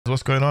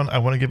What's going on? I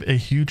want to give a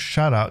huge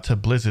shout out to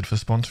Blizzard for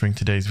sponsoring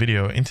today's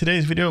video. In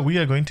today's video, we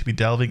are going to be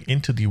delving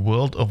into the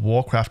World of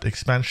Warcraft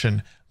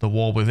expansion, The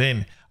War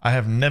Within. I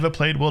have never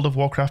played World of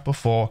Warcraft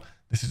before.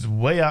 This is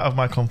way out of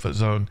my comfort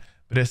zone,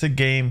 but it's a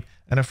game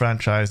and a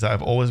franchise that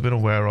I've always been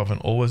aware of and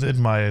always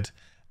admired.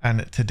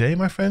 And today,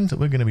 my friends,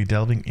 we're going to be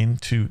delving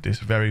into this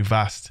very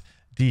vast,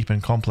 deep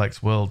and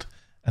complex world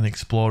and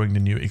exploring the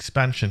new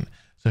expansion.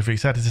 So if you're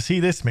excited to see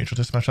this, make sure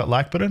to smash that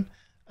like button,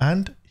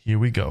 and here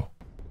we go.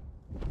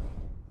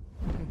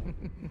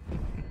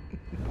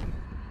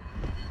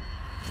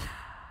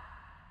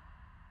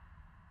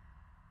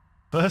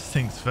 First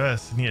things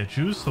first, you need to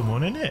choose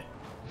someone, innit?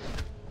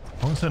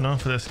 Monks are known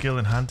for their skill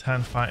in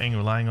hand-to-hand fighting,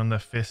 relying on their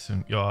fists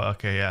and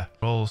okay, yeah.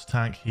 Rolls,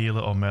 tank,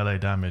 healer, or melee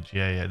damage.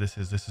 Yeah, this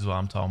is what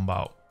I'm talking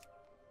about.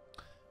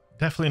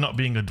 Definitely not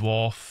being a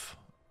dwarf.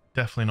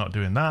 Definitely not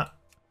doing that.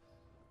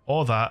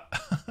 Or that.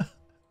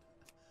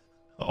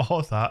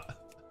 Or that.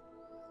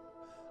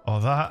 Or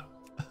that.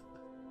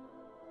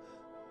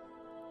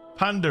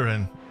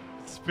 Pandaren.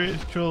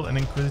 Spiritual and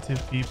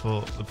inquisitive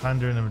people. The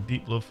Pandaren have a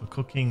deep love for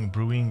cooking,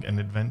 brewing, and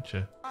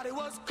adventure.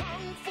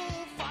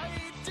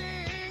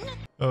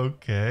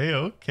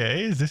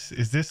 Okay.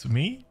 Is this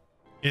me?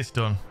 It's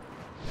done.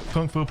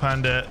 Kung Fu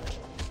Panda.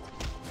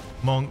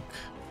 Monk.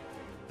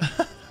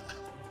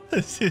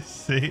 This is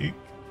sick.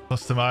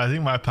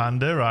 Customizing my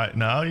panda right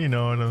now, you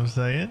know what I'm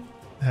saying?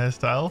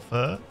 Hairstyle,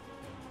 fur.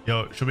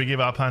 Yo, should we give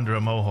our panda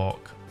a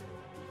mohawk?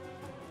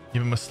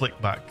 Give him a slick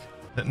back.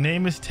 That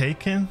name is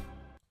taken.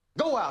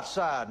 Go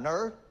outside,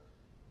 nerd.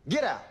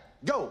 Get out.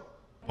 Go.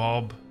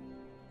 Bob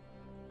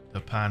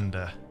the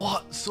Panda.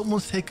 What?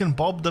 Someone's taken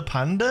Bob the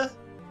Panda?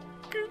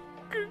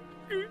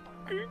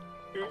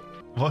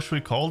 What should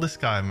we call this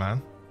guy,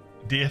 man?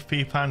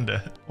 DFP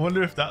Panda. I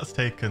wonder if that's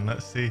taken.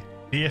 Let's see.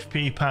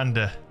 DFP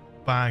Panda.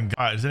 Bang.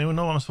 Alright, does anyone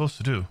know what I'm supposed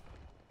to do?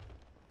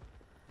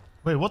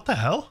 Wait, what the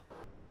hell?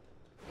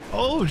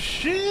 Oh,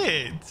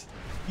 shit.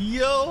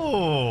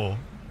 Yo.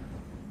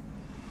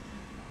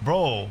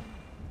 Bro.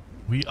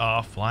 We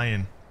are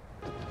flying.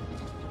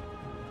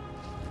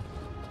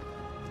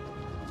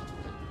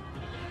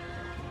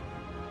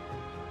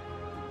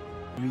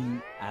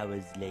 3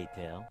 hours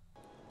later.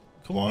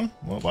 Come on.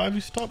 Why have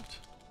you stopped?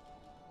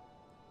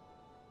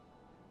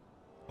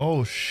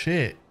 Oh,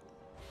 shit.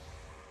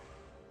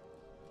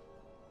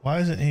 Why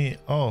isn't he?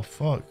 Oh,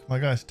 fuck. My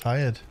guy's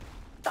tired.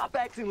 Stop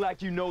acting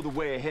like you know the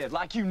way ahead,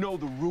 like you know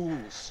the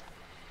rules.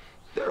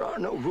 There are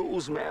no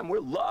rules, man. We're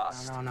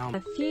lost.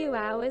 A few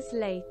hours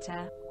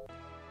later.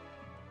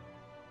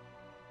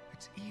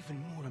 It's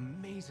even more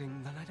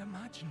amazing than I'd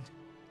imagined.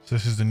 So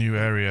this is the new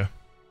area.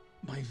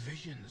 My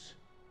visions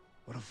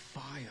were of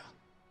fire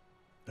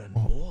and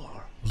war.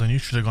 Well, then you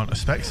should have gone to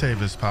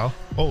Specsavers, pal.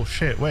 Oh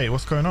shit, wait,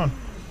 what's going on?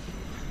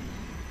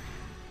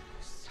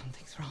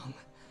 Something's wrong.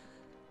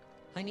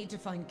 I need to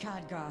find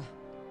Khadgar.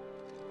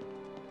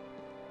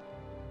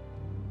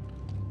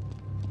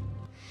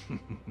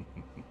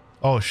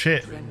 Oh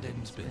shit.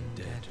 Brendan's been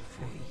dead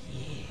for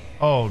years.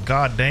 Oh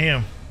god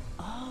damn.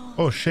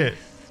 Oh shit.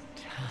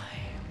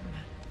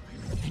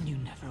 And you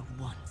never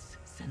once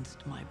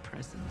sensed my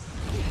presence.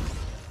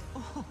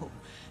 Oh,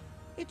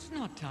 it's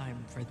not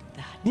time for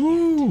that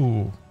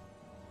Ooh. yet.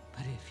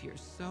 But if you're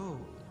so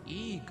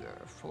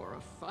eager for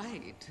a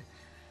fight,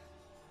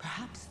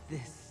 perhaps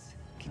this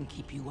can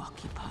keep you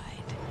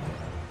occupied.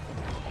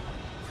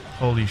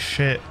 Holy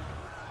shit.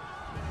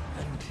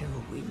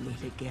 Until we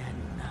meet again,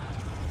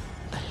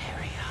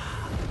 Valeria.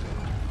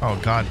 Oh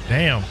god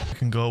damn. We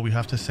can go. We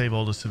have to save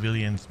all the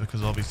civilians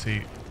because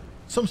obviously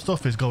some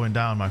stuff is going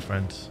down, my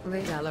friends.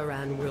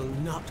 Dalaran will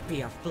not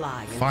be a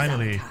fly in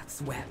Finally.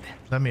 Zalatath's web.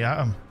 Let me at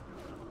him.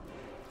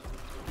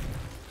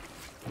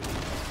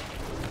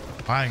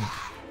 Bang.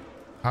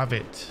 Have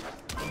it.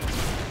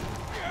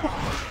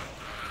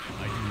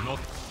 I do not.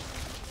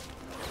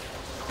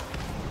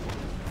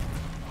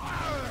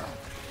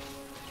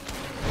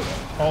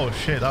 Oh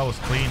shit, that was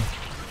clean.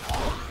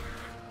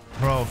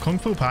 Bro, Kung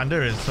Fu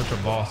Panda is such a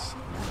boss.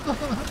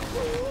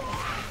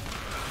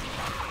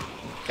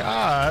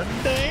 God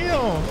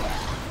damn.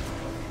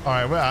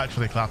 Alright, we're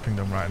actually clapping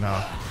them right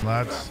now,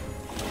 lads.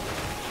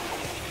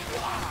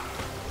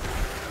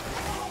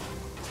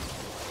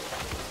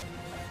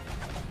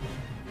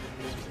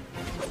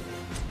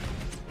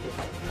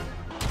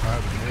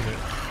 Alright, we made it.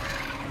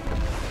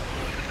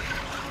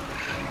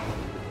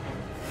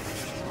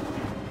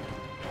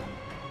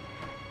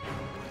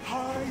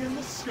 High in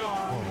the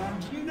sky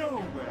and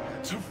nowhere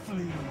to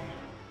flee.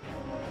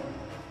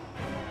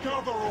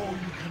 Gather all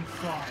you can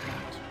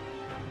find.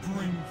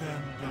 Bring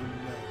them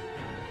below.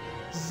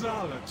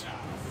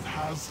 Zalatath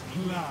has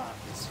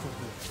plans for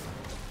them.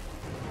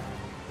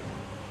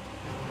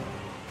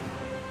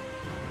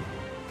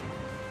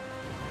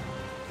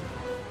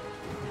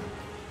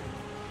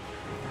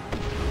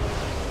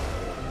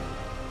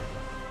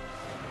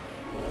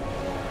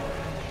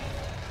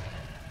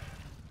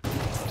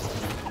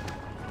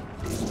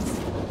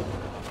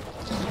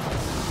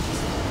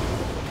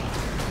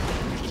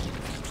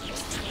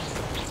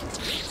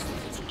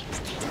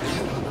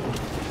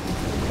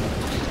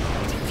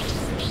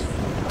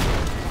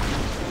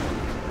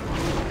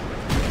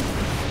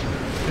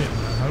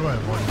 destroy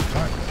him while he's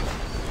attacked.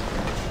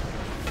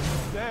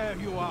 There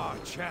you are,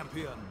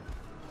 champion.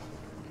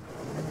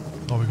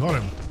 Oh, we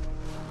got him.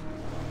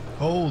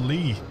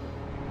 Holy.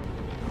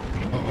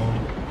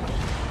 Uh-oh.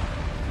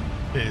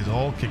 It is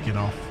all kicking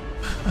off.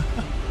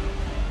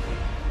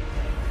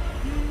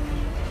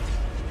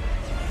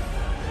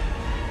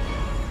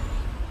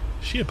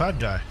 Is she a bad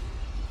guy?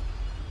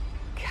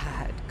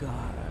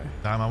 Khadgar,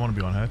 Damn, I want to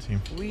be on her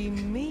team. we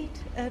meet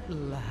at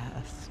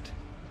last.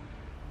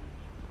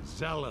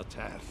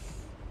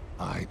 Zelatath,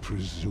 I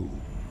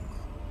presume.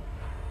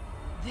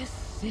 This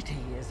city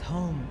is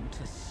home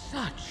to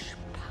such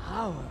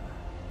power.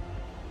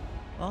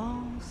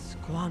 All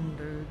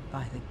squandered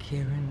by the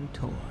Kirin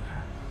Tor.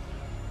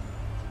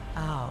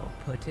 I'll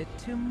put it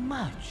to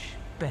much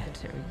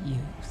better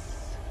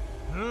use.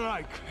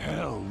 Like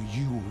hell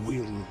you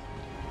will.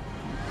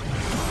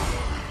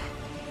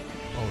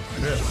 Oh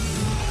shit.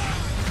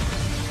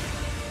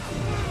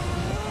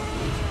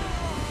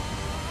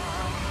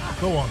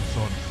 Go on,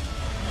 son.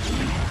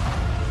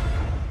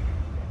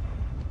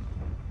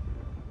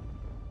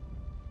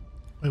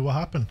 Wait, what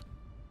happened?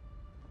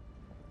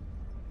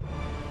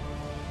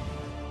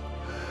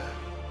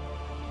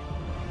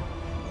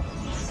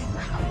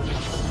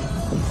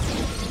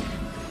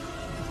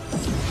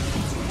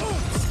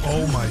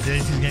 Oh my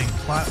days, he's getting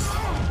clapped.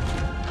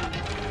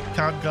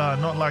 Khadgar,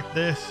 not like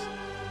this.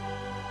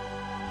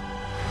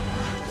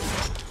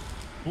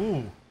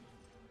 Ooh.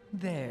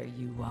 There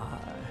you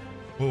are.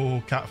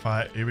 Oh, cat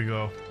fight. Here we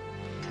go.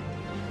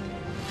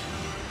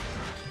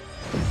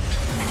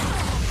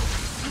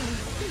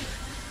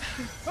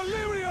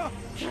 Illyria!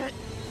 Get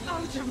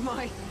out of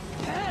my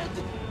head!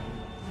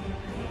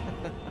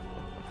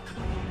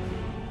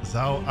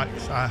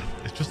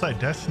 It's just like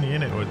Destiny,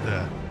 innit? With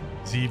the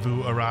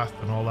Zivu, Arath,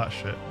 and all that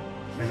shit.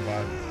 Same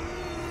vibe.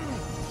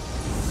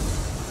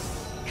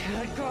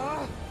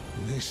 Khadgar!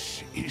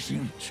 This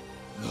isn't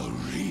the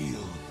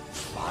real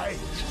fight.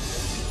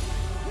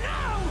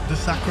 The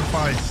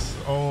sacrifice.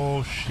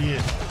 Oh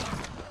shit.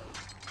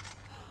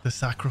 The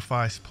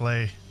sacrifice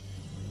play.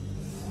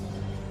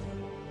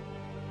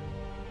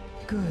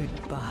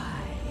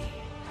 Goodbye,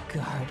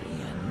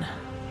 Guardian.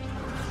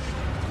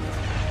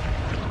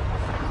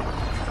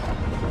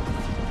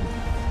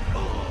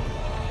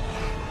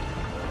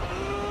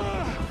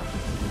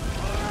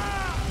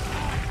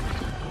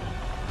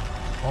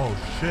 Oh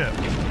shit.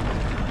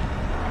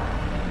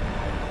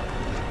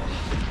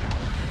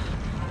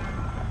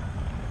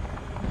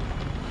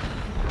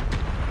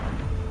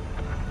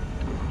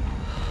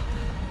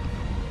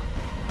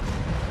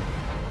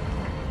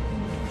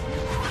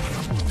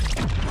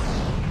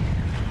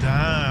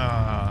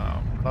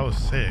 Damn, that was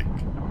sick.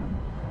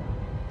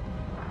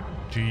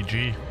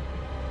 GG.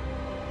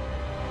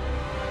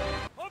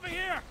 Over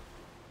here!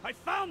 I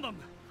found them!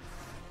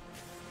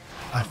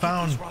 I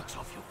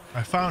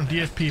found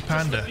DFP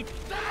Panda.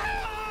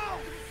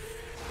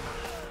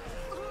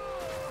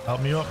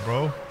 Help me up,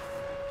 bro.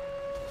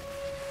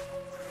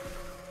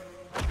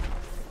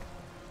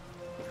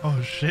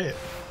 Oh shit.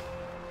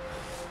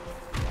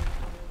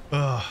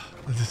 Ugh,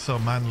 this is so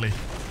manly.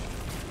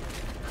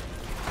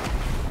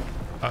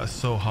 That is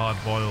so hard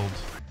boiled.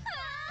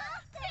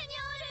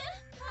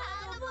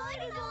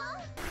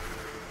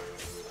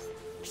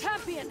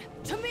 Champion,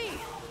 to me!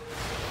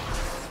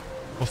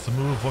 What's the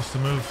move? What's the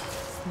move?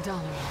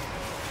 Dalaran,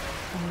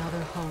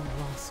 another home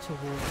lost to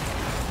war.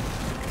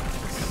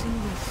 A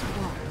single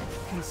spark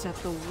can set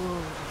the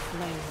world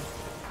aflame.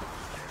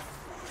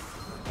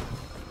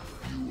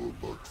 You were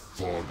but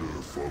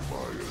fodder for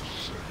my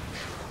ascension.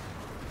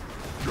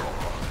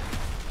 Die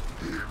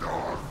in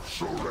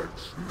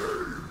Armsorek's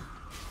name.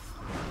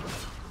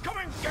 Come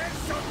and get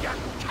some, you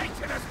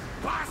chitinous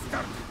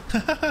bastard!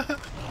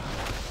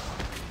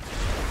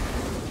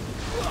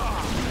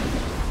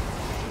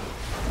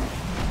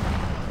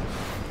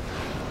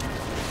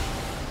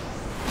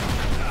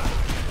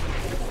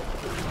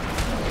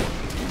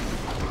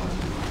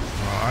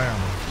 I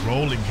am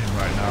rolling him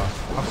right now.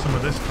 Have some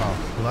of this, Carl.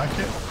 You like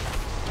it?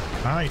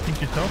 Ah, you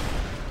think you're tough?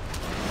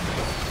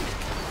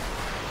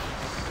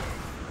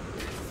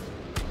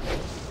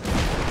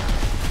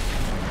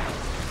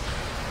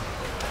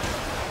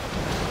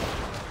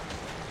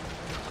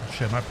 Oh,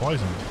 shit, am I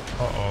poisoned?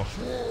 Uh-oh.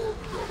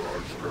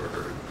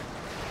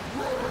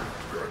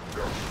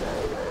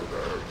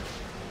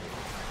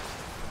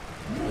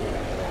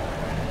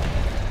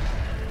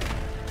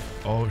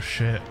 Oh,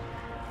 shit.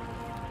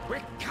 We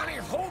can't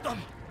hold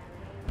them!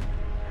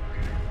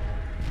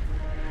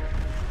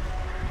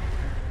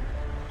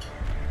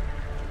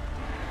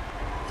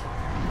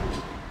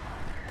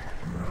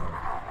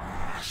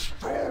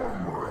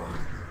 Storm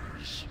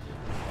Riders.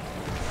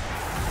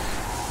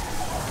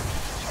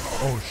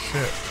 Oh,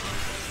 shit.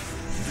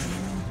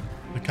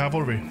 The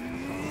cavalry.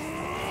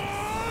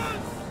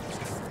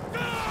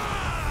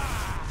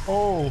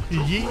 Oh, he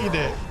yeeted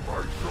it.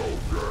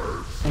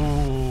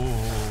 Ooh.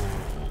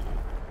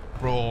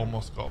 Bro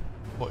almost got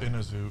put in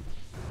a zoo.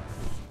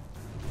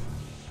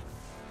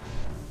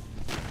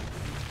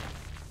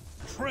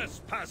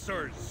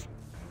 Trespassers!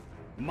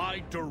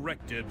 My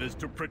directive is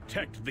to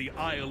protect the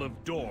Isle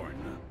of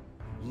Dorne.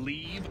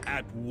 Leave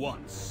at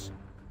once.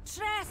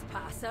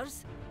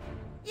 Trespassers?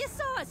 You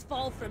saw us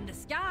fall from the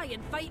sky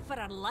and fight for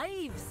our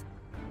lives.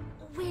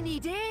 We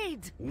need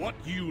aid. What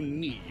you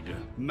need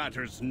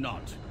matters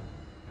not.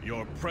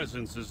 Your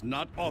presence is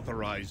not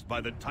authorized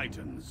by the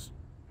Titans.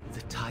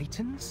 The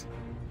Titans?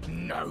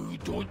 Now,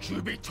 don't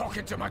you be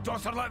talking to my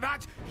daughter like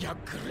that, you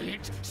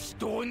great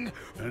stone!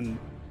 An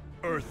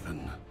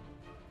earthen,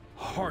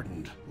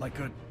 hardened like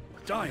a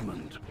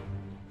diamond.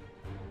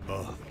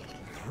 A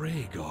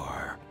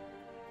Thragar.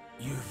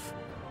 You've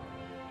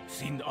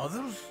seen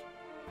others?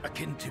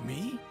 Akin to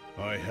me?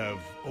 I have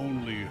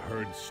only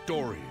heard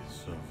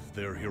stories of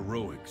their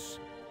heroics.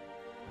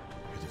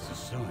 It is a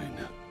sign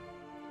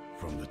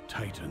from the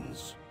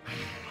Titans.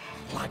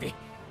 Laddie,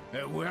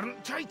 it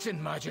weren't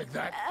Titan magic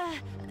that...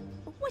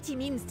 What he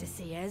means to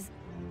say is,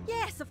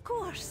 yes, of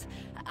course,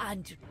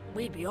 and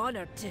we'd be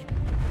honored to...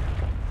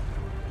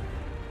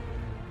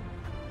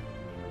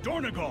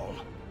 Dornegal!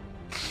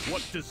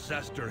 What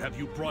disaster have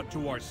you brought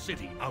to our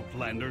city,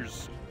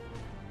 Outlanders?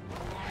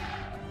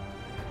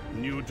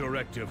 New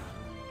directive.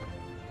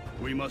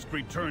 We must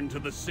return to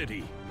the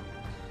city.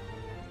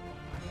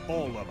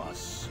 All of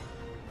us.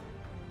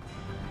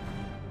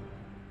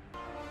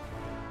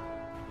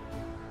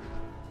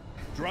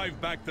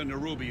 Drive back the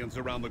Nerubians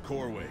around the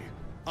coreway.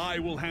 I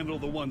will handle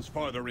the ones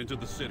farther into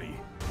the city.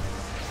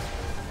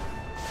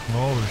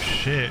 Oh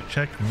shit,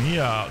 check me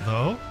out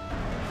though.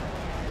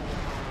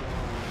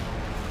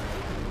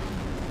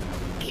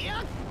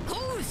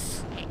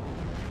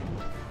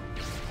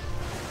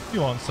 You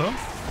want some?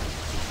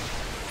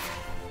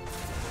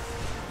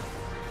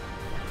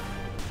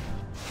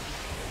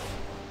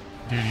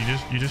 Dude,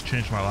 you just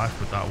changed my life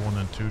with that 1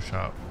 and 2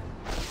 shot.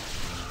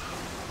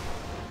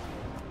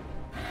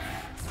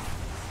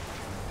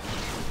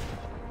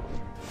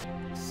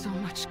 So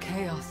much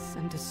chaos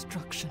and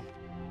destruction.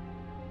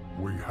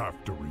 We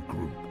have to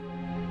regroup.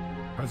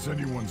 Has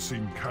anyone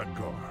seen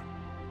Khadgar?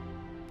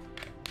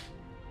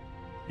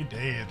 He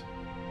did.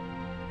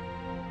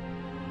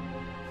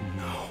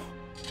 No.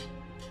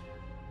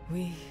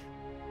 We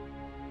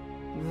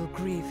will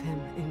grieve him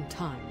in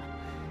time.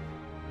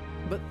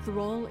 But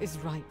Thrall is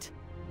right.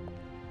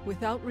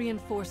 Without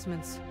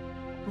reinforcements,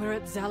 we're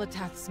at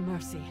Zalatath's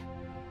mercy.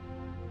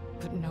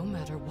 But no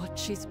matter what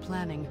she's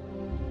planning,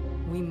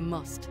 we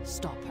must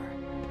stop her.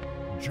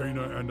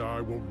 Jaina and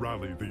I will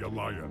rally the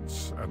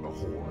Alliance and the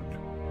Horde.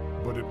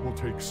 But it will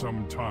take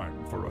some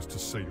time for us to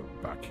sail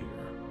back here.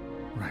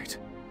 Right.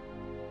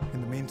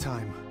 In the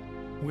meantime,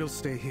 we'll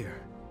stay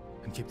here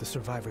and keep the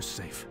survivors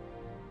safe.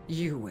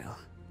 You will.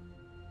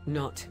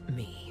 Not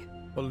me.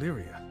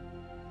 Illyria,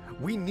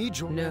 we need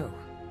your... No,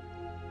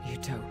 you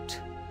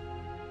don't.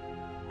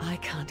 I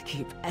can't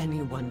keep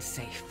anyone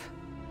safe.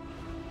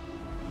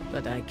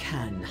 But I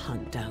can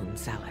hunt down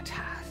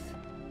Zalatath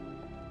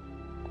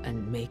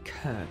and make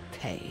her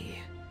pay.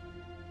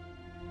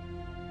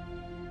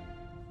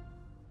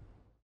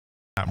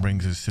 That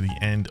brings us to the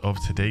end of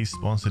today's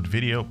sponsored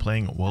video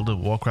playing World of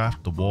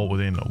Warcraft, The War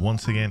Within.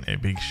 Once again, a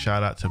big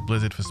shout out to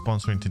Blizzard for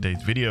sponsoring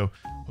today's video.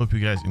 Hope you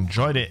guys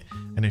enjoyed it,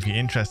 and if you're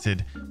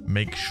interested,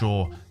 make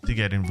sure to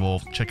get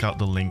involved. Check out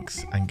the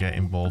links and get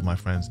involved, my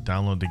friends.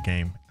 Download the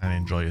game and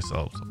enjoy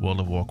yourselves. World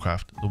of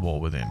Warcraft, The War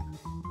Within.